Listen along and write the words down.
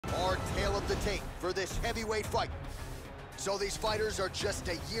of the tape for this heavyweight fight. So these fighters are just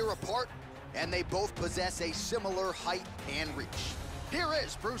a year apart, and they both possess a similar height and reach. Here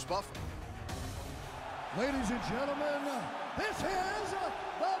is Bruce Buffer. Ladies and gentlemen, this is the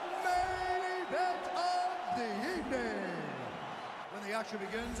main event of the evening. When the action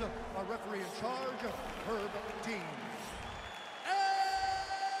begins, our referee in charge, Herb Dean.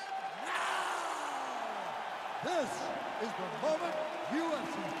 And now, this is the moment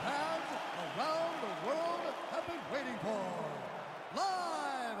UFC fans around the world have been waiting for.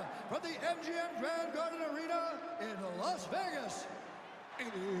 Live from the MGM Grand Garden Arena in Las Vegas, it's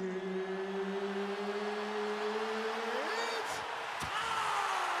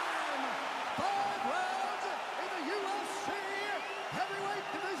time! 5 rounds in the UFC heavyweight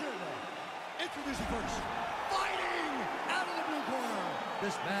division. Introducing first, fighting out of the blue corner.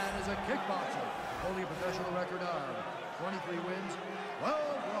 This man is a kickboxer, holding a professional record of 23 wins, 12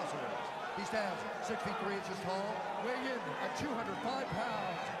 losses. He stands 6 feet 3 inches tall, weighing in at 205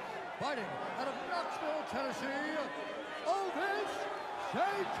 pounds. Fighting out of Knoxville, Tennessee, Ovince. And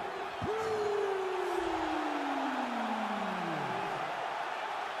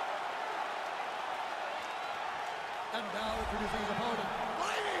now introducing his opponent,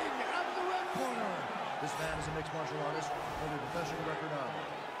 fighting out of the red corner. This man is a mixed martial artist, holding a professional record of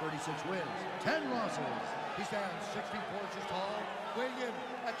 36 wins, 10 losses. He stands 6 feet 4 inches tall, weighing in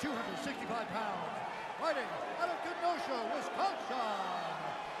at 265 pounds. Fighting out of Kenosha, Wisconsin,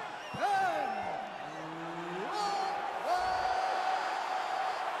 Rothwell.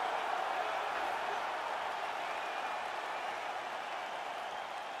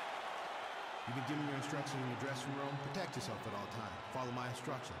 You've been given your instructions in your dressing room. Protect yourself at all times. Follow my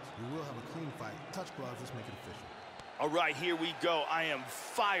instructions. We will have a clean fight. Touch gloves. Let's make it official. All right, here we go. I am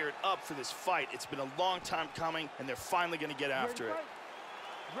fired up for this fight. It's been a long time coming, and they're finally going to get after it.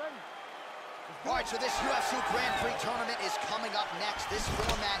 Ready. All right, so this UFC Grand Prix tournament is coming up next. This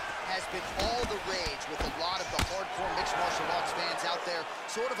format has been all the rage with a lot of the hardcore mixed martial arts fans out there.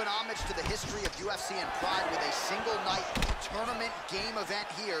 Sort of an homage to the history of UFC and Pride with a single night tournament game event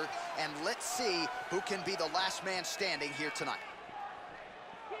here. And let's see who can be the last man standing here tonight.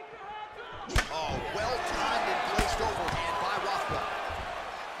 Oh, well-timed and placed overhand by Rothwell.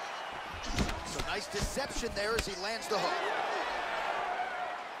 So nice deception there as he lands the hook.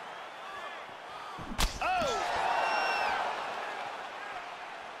 Oh!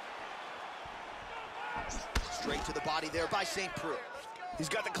 Straight to the body there by St. Preux. He's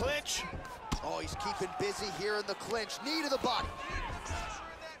got the clinch. Oh, he's keeping busy here in the clinch. Knee to the body.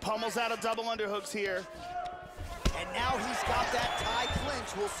 Pummels out of double underhooks here. And now he's got that tie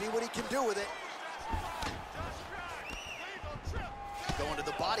clinch. We'll see what he can do with it. Going to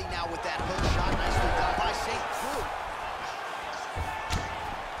the body now with that hook shot. Nicely done by St. Preux.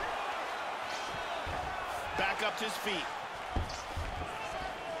 Back up to his feet.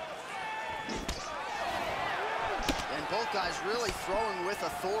 And both guys really throwing with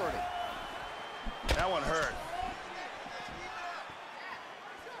authority. That one hurt.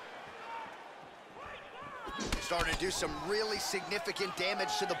 Starting to do some really significant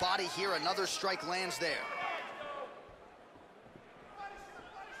damage to the body here. Another strike lands there.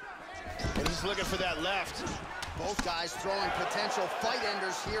 And he's looking for that left. Both guys throwing potential fight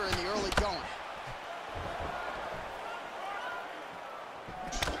enders here in the early going.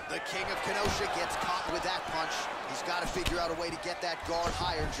 The King of Kenosha gets caught with that punch. He's got to figure out a way to get that guard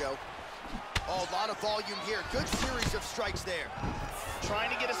higher, Joe. Oh, a lot of volume here. Good series of strikes there. Trying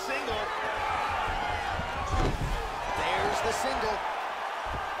to get a single. There's the single.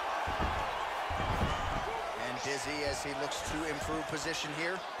 And dizzy as he looks to improve position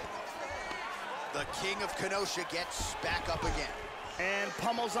here. The King of Kenosha gets back up again. And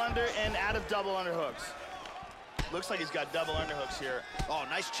pummels under and out of double underhooks. Looks like he's got double underhooks here. Oh,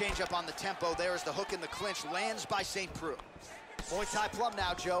 nice change up on the tempo there as the hook in the clinch lands by St. Preux. Muay Thai plum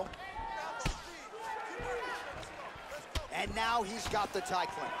now, Joe. And now he's got the tie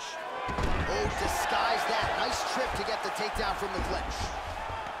clinch. Oh, disguise that. Nice trip to get the takedown from the clinch.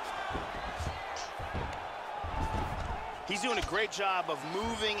 He's doing a great job of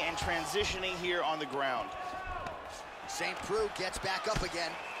moving and transitioning here on the ground. St. Preux gets back up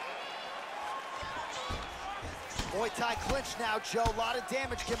again. Muay Thai clinch now, Joe. A lot of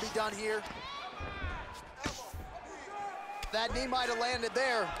damage can be done here. That knee might have landed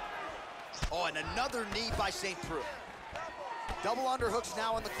there. Oh, and another knee by St. Preux. Double underhooks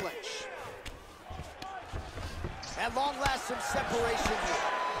now in the clinch. At long last, some separation here.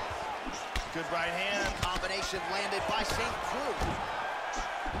 Good right hand. Combination landed by St. Preux.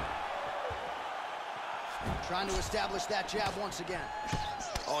 Trying to establish that jab once again.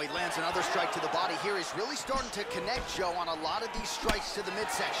 Oh, he lands another strike to the body here. He's really starting to connect, Joe, on a lot of these strikes to the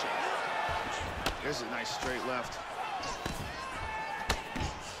midsection. Here's a nice straight left.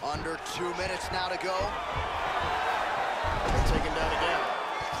 Under 2 minutes now to go. Take him down again.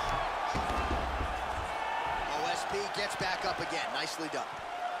 OSP gets back up again. Nicely done.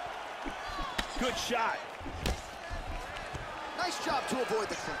 Good shot. Nice job to avoid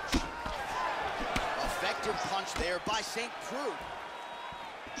the clinch. Effective punch there by St. Preux.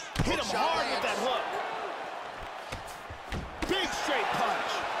 Hit him hard with that hook. Big straight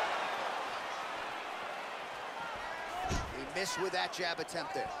punch. He missed with that jab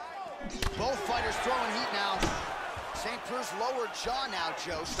attempt there. Both fighters throwing heat now. St. Preux's lower jaw now,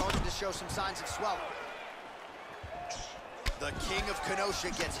 Joe, starting to show some signs of swelling. The king of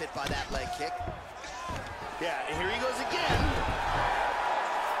Kenosha gets hit by that leg kick. Yeah, and here he goes again.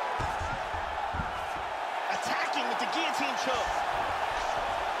 Attacking with the guillotine choke.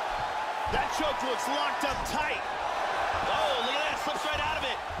 That choke looks locked up tight. Oh, look at that, slips right out of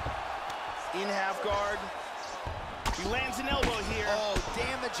it. In half guard. He lands an elbow here. Oh,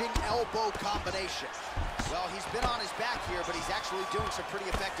 damaging elbow combination. Well, he's been on his back here, but he's actually doing some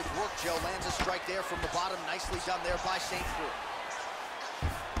pretty effective work, Joe. Lands a strike there from the bottom. Nicely done there by St. Preux.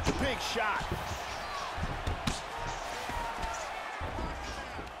 Big shot.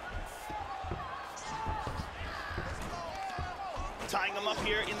 Tying him up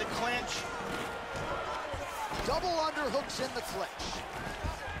here in the clinch. Double underhooks in the clinch.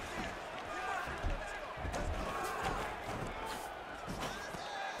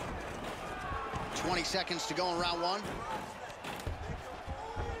 $20 seconds to go in round one.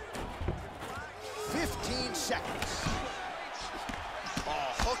 15 seconds.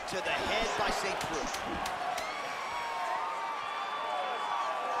 Oh, hook to the head by St. Preux.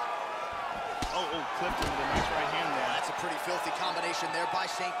 Oh, clipped him with a nice right hand there. That's a pretty filthy combination there by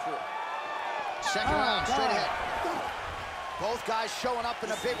St. Preux. Second round, straight ahead. Both guys showing up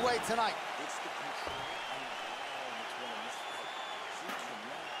in a big way tonight.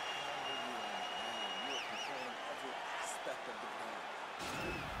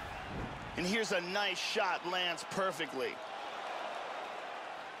 And here's a nice shot, lands perfectly.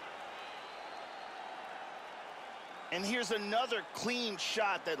 And here's another clean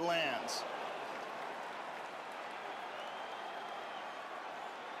shot that lands.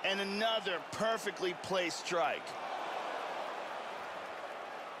 And another perfectly placed strike.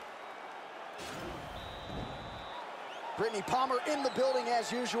 Brittany Palmer in the building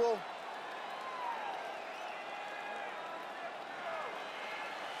as usual.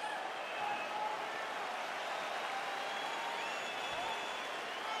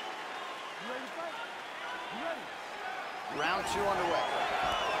 You ready to fight? You ready? Round two underway.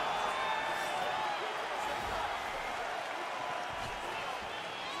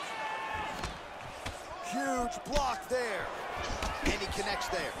 Huge block there. And he connects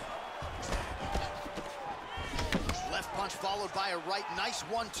there. Left punch followed by a right. Nice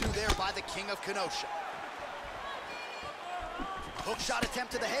 1-2 there by the king of Kenosha. Hook shot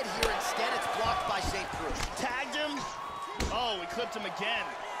attempt to the head here. Instead, it's blocked by St. Preux. Tagged him. Oh, we clipped him again.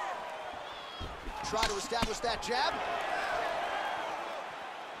 Try to establish that jab.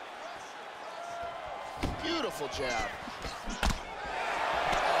 Beautiful jab.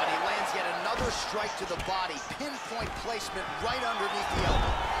 Oh, and he lands yet another strike to the body. Pinpoint placement right underneath the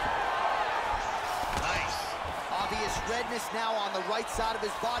elbow. Nice. Obvious redness now on the right side of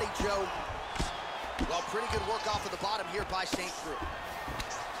his body, Joe. Well, pretty good work off of the bottom here by St. Preux.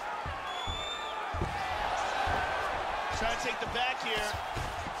 Trying to take the back here.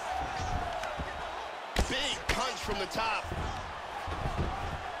 Big punch from the top.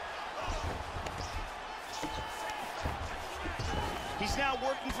 He's now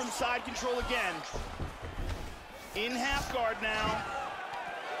working from side control again. In half guard now.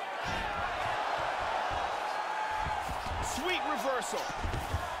 Sweet reversal.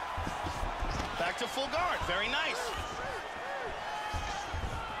 Back to full guard, very nice.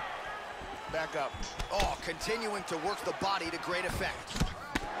 Back up. Oh, continuing to work the body to great effect.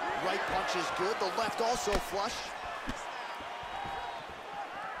 Right punch is good, the left also flush.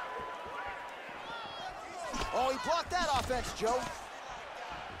 Oh, he blocked that offense, Joe.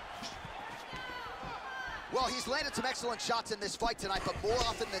 Well, he's landed some excellent shots in this fight tonight, but more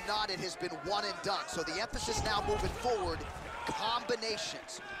often than not, it has been one and done. So the emphasis now moving forward,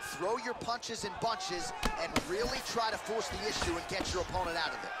 combinations. Throw your punches in bunches and really try to force the issue and get your opponent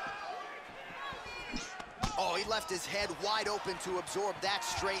out of it. Oh, he left his head wide open to absorb that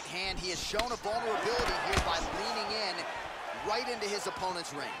straight hand. He has shown a vulnerability here by leaning in right into his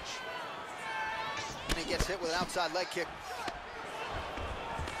opponent's range. And he gets hit with an outside leg kick.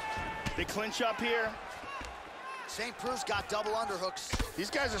 They clinch up here. St. Preux's got double underhooks. These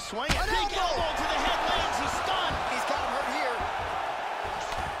guys are swinging. An Big elbow to the head lands. He's stunned. He's got him hurt here.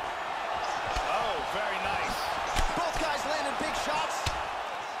 Oh, very nice. Both guys landing big shots.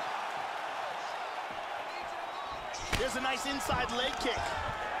 There's a nice inside leg kick.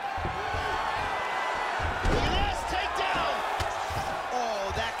 Look at this, takedown.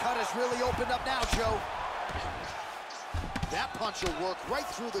 Oh, that cut has really opened up now, Joe. That punch will work right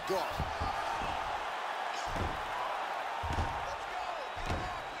through the guard.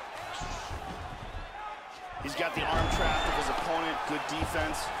 He's got the arm trapped of his opponent. Good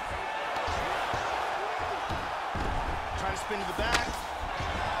defense. Trying to spin to the back.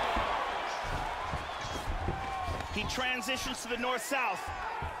 He transitions to the north-south.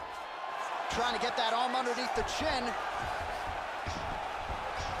 Trying to get that arm underneath the chin.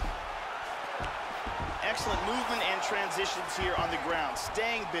 Excellent movement and transitions here on the ground.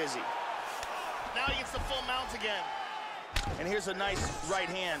 Staying busy. Now he gets the full mount again. And here's a nice right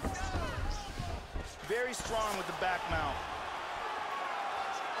hand. Very strong with the back mount.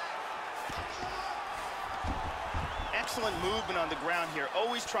 Excellent movement on the ground here.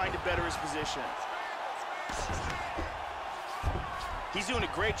 Always trying to better his position. He's doing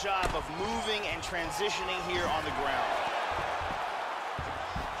a great job of moving and transitioning here on the ground.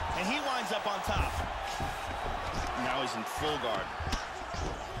 And he winds up on top. Now he's in full guard.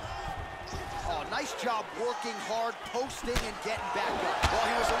 Oh, nice job working hard, posting, and getting back up. Well,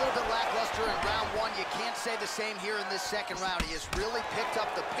 he was a little bit lackluster in round one. You can't say the same here in this second round. He has really picked up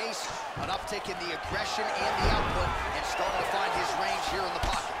the pace, an uptick in the aggression and the output, and starting to find his range here in the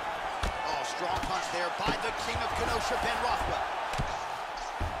pocket. Oh, strong punch there by the king of Kenosha, Ben Rothwell.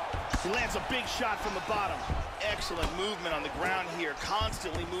 He lands a big shot from the bottom. Excellent movement on the ground here.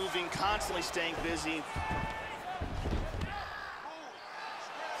 Constantly moving, constantly staying busy.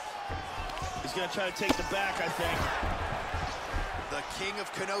 He's gonna try to take the back, I think. The king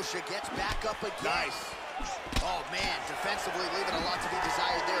of Kenosha gets back up again. Nice. Oh, man, defensively leaving a lot to be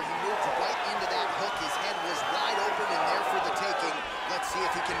desired there. He moved right into that hook. His head was wide open and there for the taking. Let's see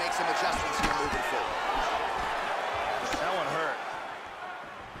if he can make some adjustments here moving forward. That one hurt.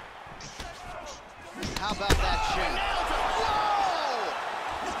 How about that chin? Whoa!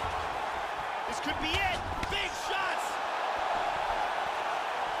 This could be it. Big shots.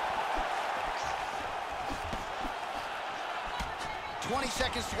 20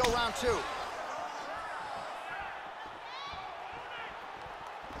 seconds to go, round two.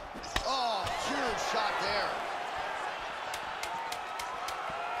 Oh, huge shot there.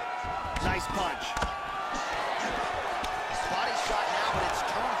 Nice punch. Body shot now, but it's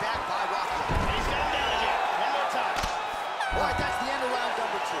turned back by Rothwell. And he's got him down again. One more time. All right, that's the end of round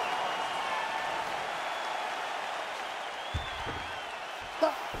number two.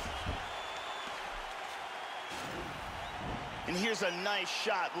 And here's a nice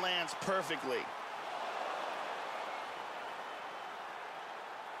shot, lands perfectly.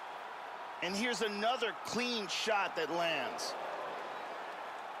 And here's another clean shot that lands.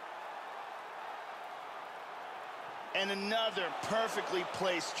 And another perfectly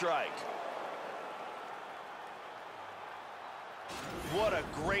placed strike. What a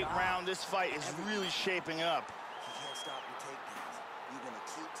great round. This fight is really shaping up. You can't stop your takedowns. You're going to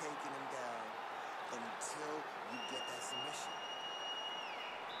keep taking them down until you get that submission.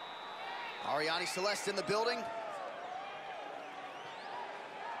 Ariane Celeste in the building.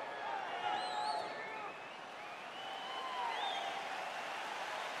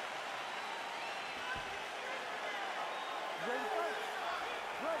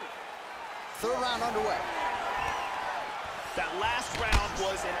 Third round underway. That last round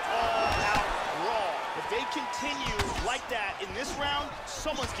was an all-out brawl. If they continue like that in this round,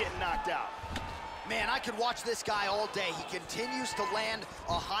 someone's getting knocked out. Man, I could watch this guy all day. He continues to land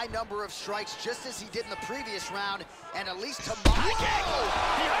a high number of strikes, just as he did in the previous round, and at least to my... He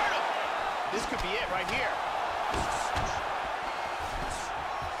hurt him! This could be it right here.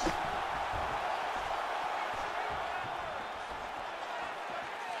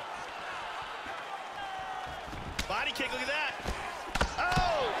 Body kick, look at that.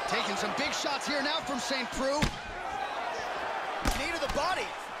 Oh! Taking some big shots here now from St. Preux. Knee to the body.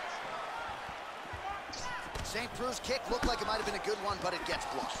 St. Preux's kick looked like it might have been a good one, but it gets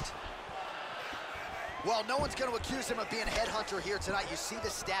blocked. Well, no one's going to accuse him of being a headhunter here tonight. You see the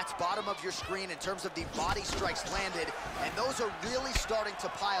stats bottom of your screen in terms of the body strikes landed, and those are really starting to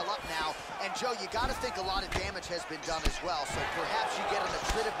pile up now. And, Joe, you got to think a lot of damage has been done as well, so perhaps you get an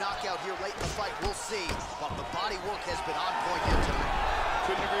attritive knockout here late in the fight. We'll see, but the body work has been on point here tonight.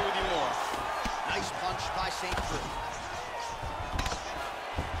 Couldn't agree with you more. Nice punch by St. Preux.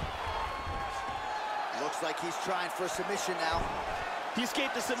 Looks like he's trying for a submission now. He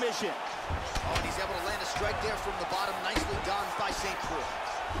escaped the submission. Oh, and he's able to land a strike there from the bottom. Nicely done by St. Preux.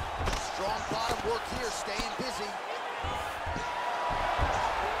 Strong bottom work here, staying busy.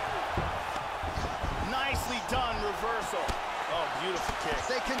 Nicely done reversal. Oh, beautiful kick.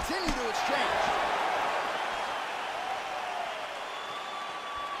 They continue to exchange.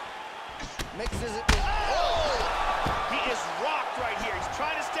 Mixes it. Oh! He is rocked right here. He's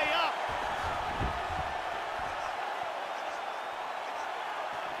trying to stay up.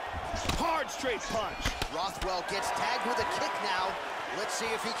 Hard straight punch. Rothwell gets tagged with a kick now. Let's see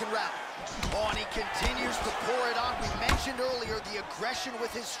if he can rally. Oh, and he continues to pour it on. We mentioned earlier the aggression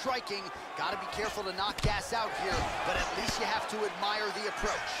with his striking. Got to be careful to not gas out here, but at least you have to admire the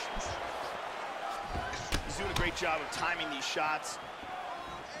approach. He's doing a great job of timing these shots.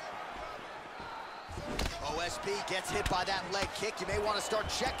 OSP gets hit by that leg kick. You may want to start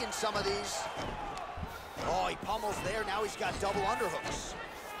checking some of these. Oh, he pummels there. Now he's got double underhooks.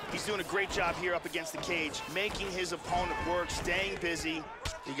 He's doing a great job here up against the cage, making his opponent work, staying busy.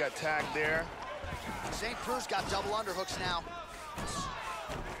 He got tagged there. St. Preux's got double underhooks now.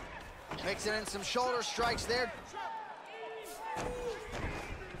 Mixing in some shoulder strikes there.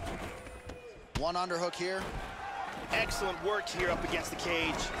 One underhook here. Excellent work here up against the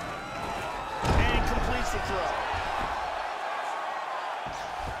cage. And completes the throw.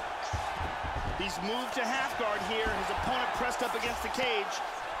 He's moved to half guard here. His opponent pressed up against the cage.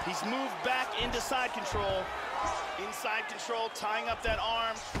 He's moved back into side control. Inside control, tying up that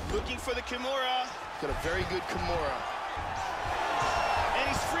arm, looking for the Kimura. Got a very good Kimura. And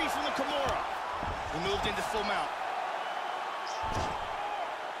he's free from the Kimura. He moved into full mount.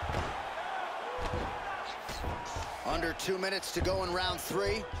 Under 2 minutes to go in round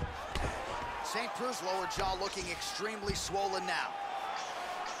 3. St. Preux's lower jaw looking extremely swollen now.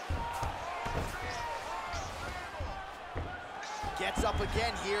 Gets up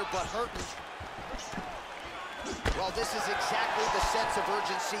again here, but hurting. Well, this is exactly the sense of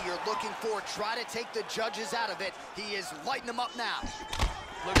urgency you're looking for. Try to take the judges out of it. He is lighting them up now.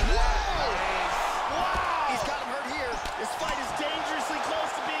 Look at that. Wow! He's got him hurt here. This fight is dangerously close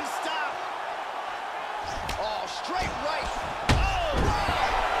to being stopped. Oh, straight right. Oh!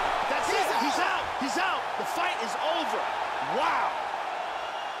 That's it. He's out. He's out. The fight is over. Wow.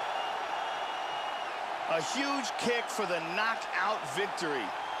 A huge kick for the knockout victory.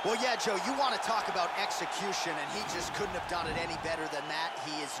 Well, yeah, Joe, you want to talk about execution, and he just couldn't have done it any better than that.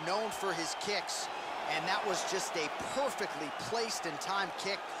 He is known for his kicks, and that was just a perfectly placed and timed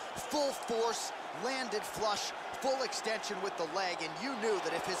kick. Full force, landed flush, full extension with the leg, and you knew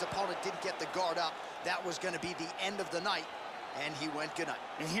that if his opponent didn't get the guard up, that was going to be the end of the night, and he went good night.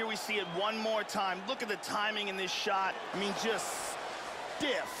 And here we see it one more time. Look at the timing in this shot. I mean, just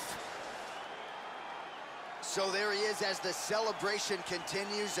stiff. So there he is as the celebration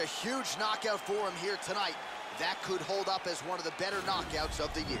continues. A huge knockout for him here tonight. That could hold up as one of the better knockouts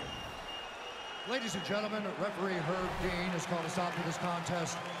of the year. Ladies and gentlemen, referee Herb Dean has called a stop to this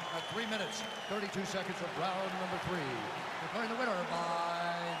contest at 3 minutes, 32 seconds of round number 3. Declaring the winner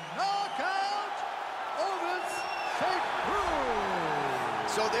by knockout, Ovince St. Preux.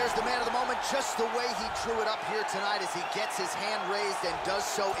 So there's the man of the moment, just the way he drew it up here tonight as he gets his hand raised and does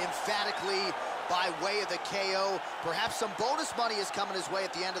so emphatically by way of the KO. Perhaps some bonus money is coming his way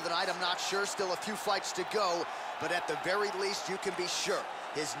at the end of the night. I'm not sure. Still a few fights to go. But at the very least, you can be sure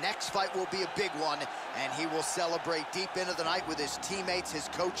his next fight will be a big one, and he will celebrate deep into the night with his teammates, his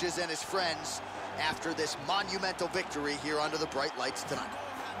coaches, and his friends after this monumental victory here under the bright lights tonight.